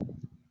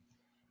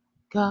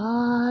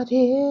God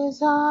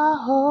is our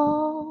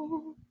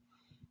hope.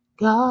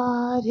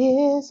 God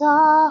is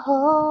our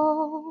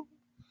hope.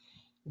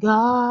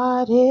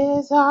 God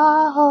is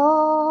our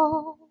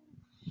hope.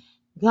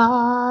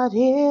 God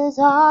is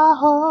our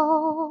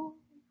hope.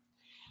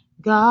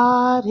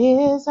 God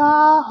is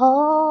our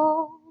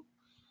hope.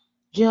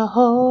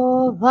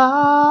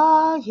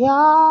 Jehovah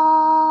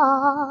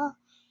Yah.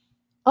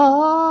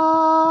 Oh,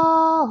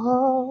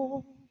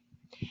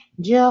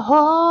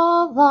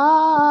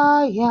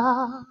 Jehovah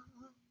Yah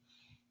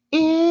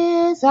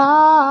is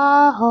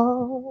our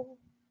hope.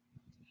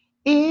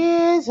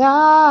 Is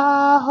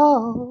our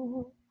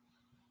hope.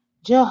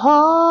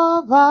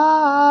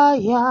 Jehovah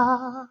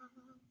Yah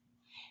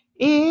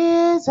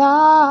is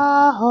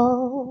our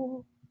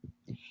hope.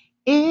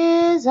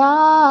 Is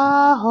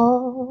our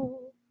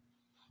hope.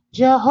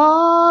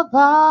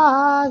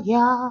 Jehovah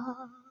Yah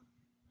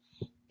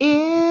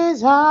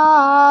is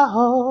our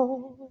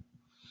hope.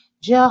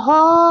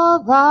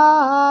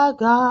 Jehovah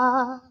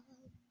God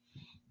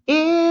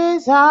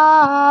is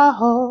our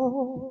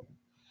hope.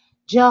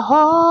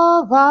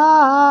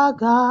 Jehovah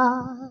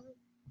God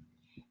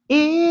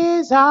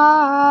is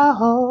our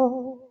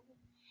hope.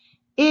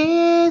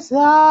 Is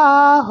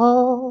the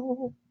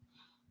hope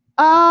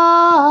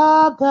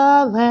of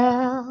the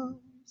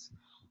lambs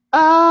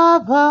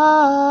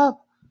of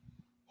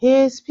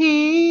his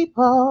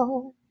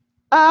people,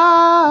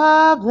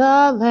 of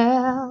the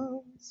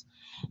lambs.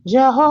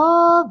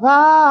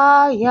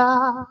 Jehovah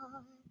Yah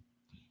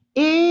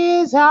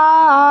is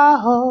our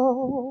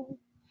hope,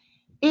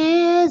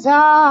 is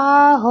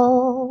our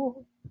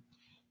hope.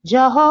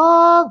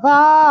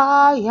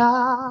 Jehovah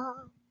Yah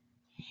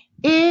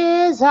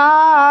is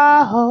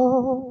our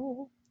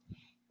hope,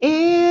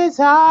 is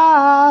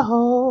our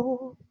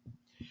hope.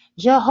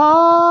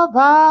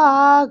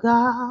 Jehovah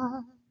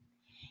God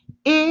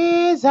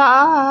is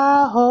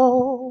our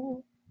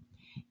hope,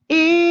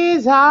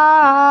 is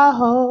our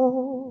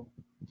hope.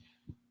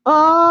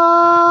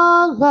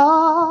 Oh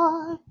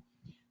Lord,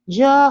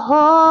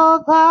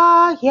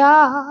 Jehovah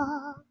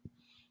Yah,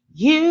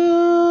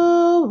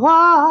 you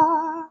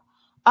are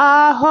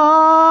our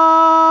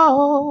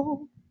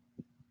hope.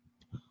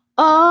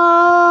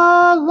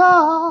 Oh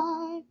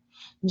Lord,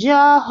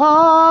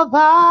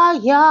 Jehovah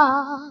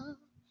Yah,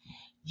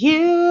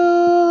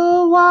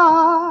 you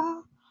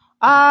are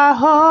our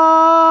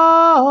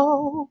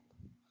hope.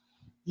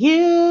 You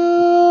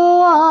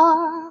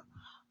are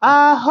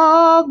our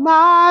hope,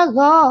 my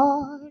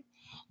Lord.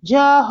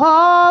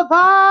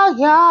 Jehovah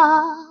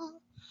Yah,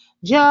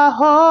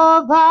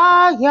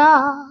 Jehovah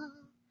Yah,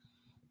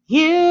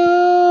 you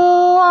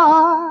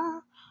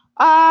are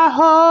our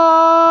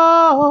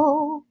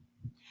hope.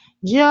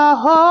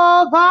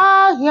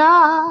 Jehovah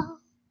Yah,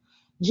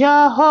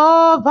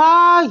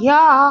 Jehovah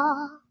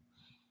Yah,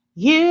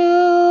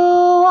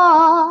 you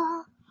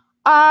are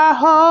our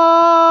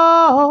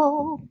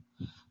hope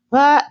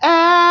forever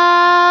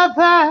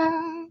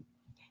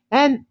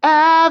and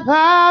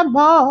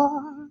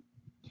evermore.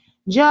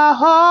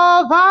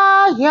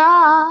 Jehovah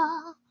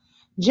Yah,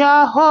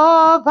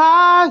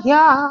 Jehovah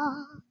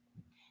Yah,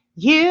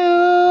 you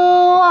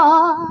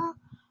are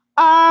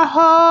our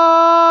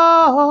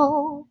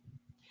hope.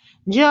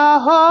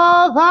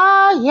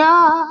 Jehovah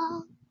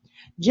Yah,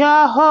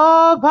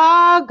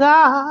 Jehovah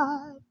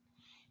God,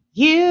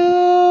 you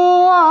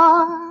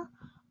are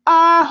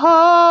our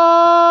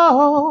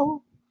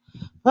hope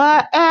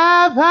forevermore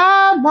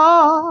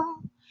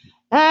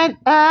and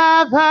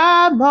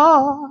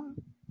evermore.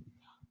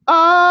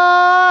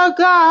 Oh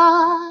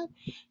God,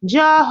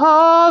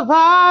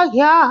 Jehovah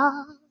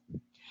Yah,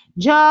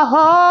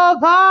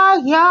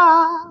 Jehovah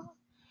Yah,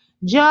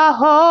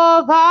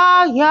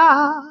 Jehovah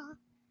Yah,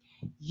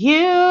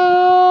 you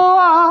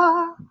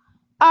are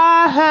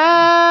our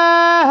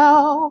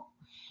help,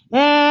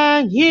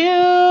 and you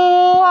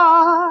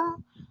are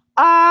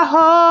our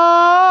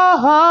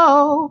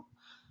hope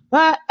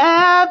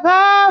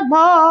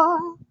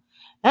forevermore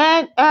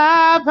and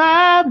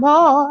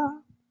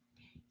evermore.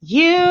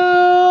 You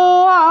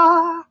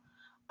are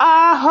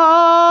our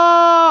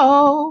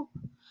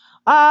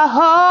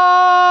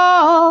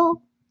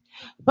hope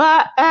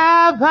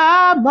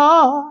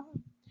forevermore,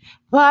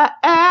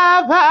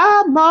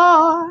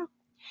 forevermore,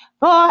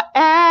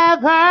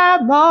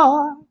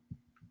 forevermore.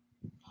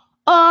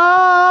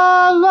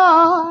 Oh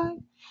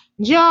Lord,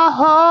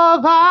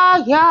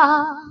 Jehovah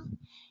Yah,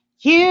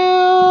 you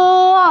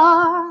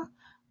are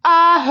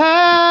our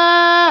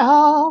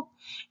help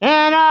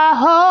and our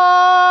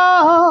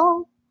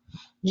hope.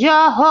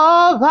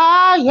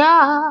 Jehovah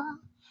Yah,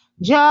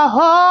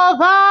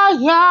 Jehovah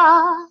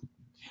Yah,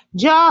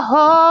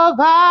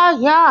 Jehovah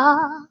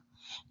Yah,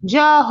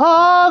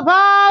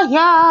 Jehovah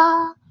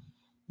Yah,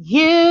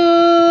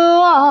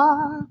 you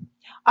are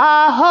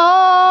our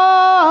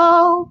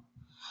hope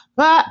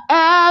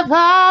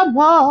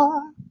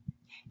forevermore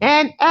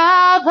and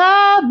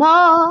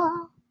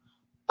evermore.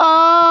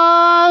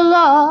 Oh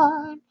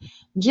Lord,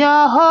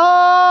 Jehovah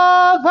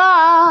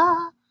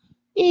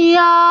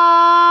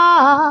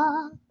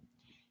Yah,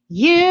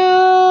 you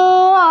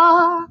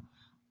are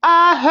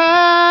our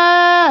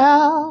help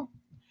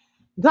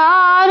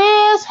God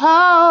is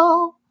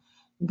hope.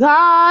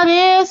 God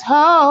is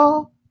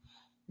hope.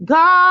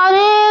 God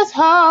is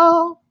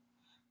hope.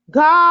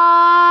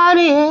 God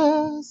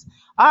is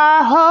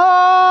our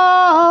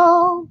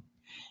hope.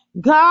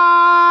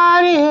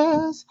 God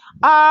is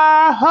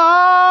our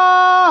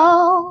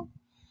hope.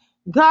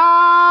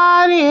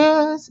 God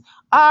is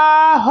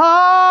our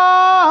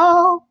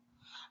hope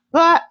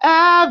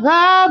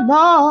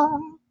forevermore.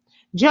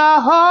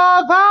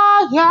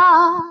 Jehovah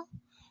Yah,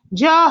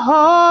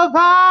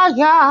 Jehovah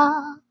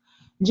Yah,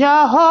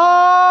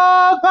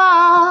 Jehovah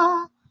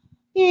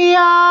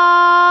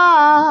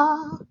Yah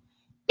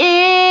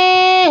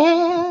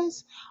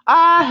is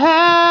our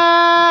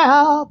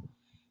help,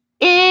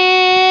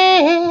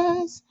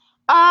 is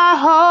our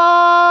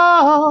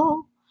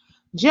hope.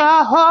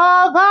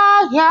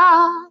 Jehovah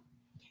Yah,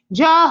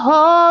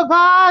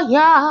 Jehovah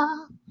Yah,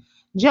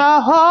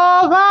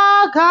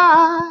 Jehovah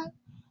God,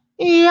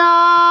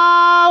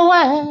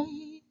 Yahweh,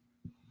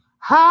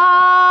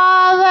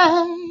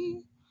 hallelujah,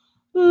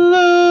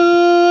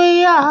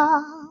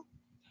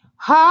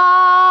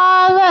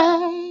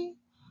 hallelujah,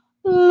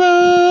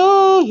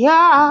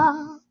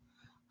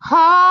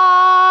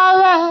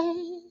 hallelujah,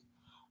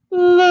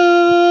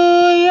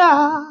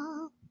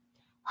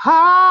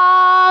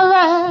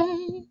 hallelujah.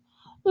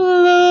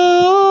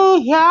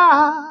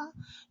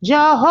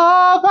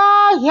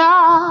 Jehovah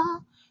Yah,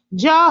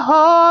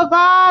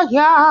 Jehovah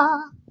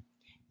Yah,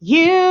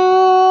 you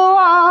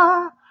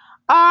are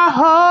our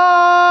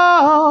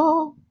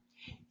hope.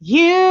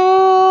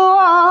 You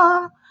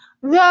are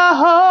the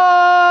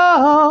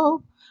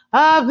hope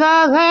of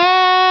the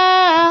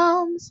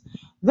lambs,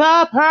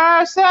 the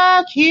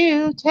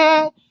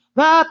persecuted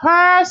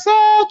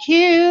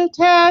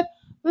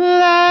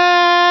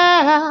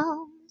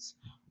lambs.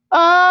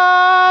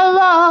 Oh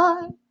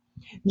Lord,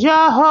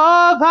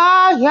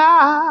 Jehovah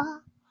Yah,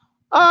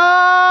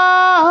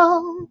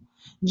 oh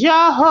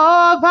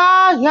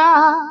Jehovah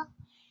Yah,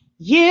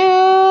 you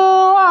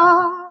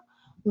are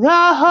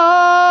the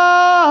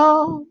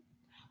hope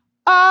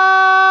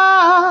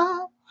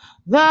of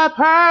the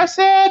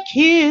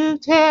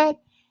persecuted.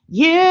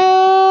 You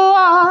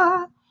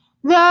are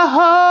the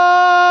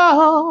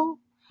hope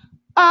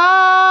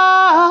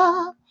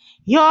of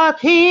your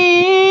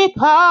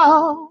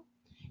people.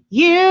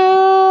 You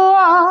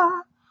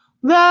are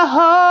the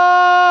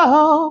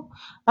hope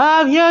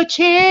of your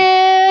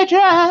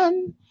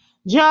children.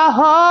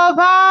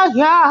 Jehovah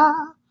Yah,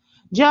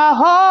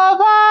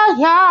 Jehovah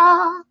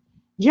Yah,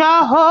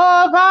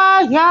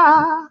 Jehovah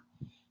Yah,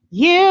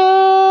 you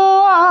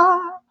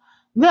are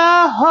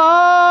the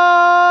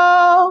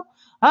hope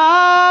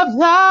of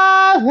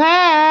the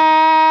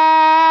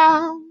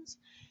lambs.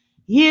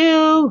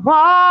 You are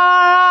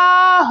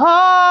our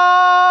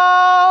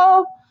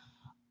hope,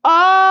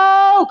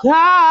 oh God.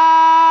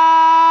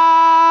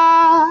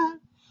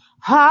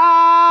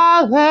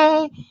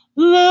 Hallelujah.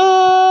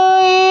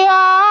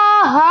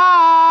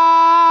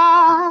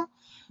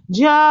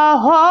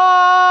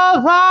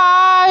 Jehovah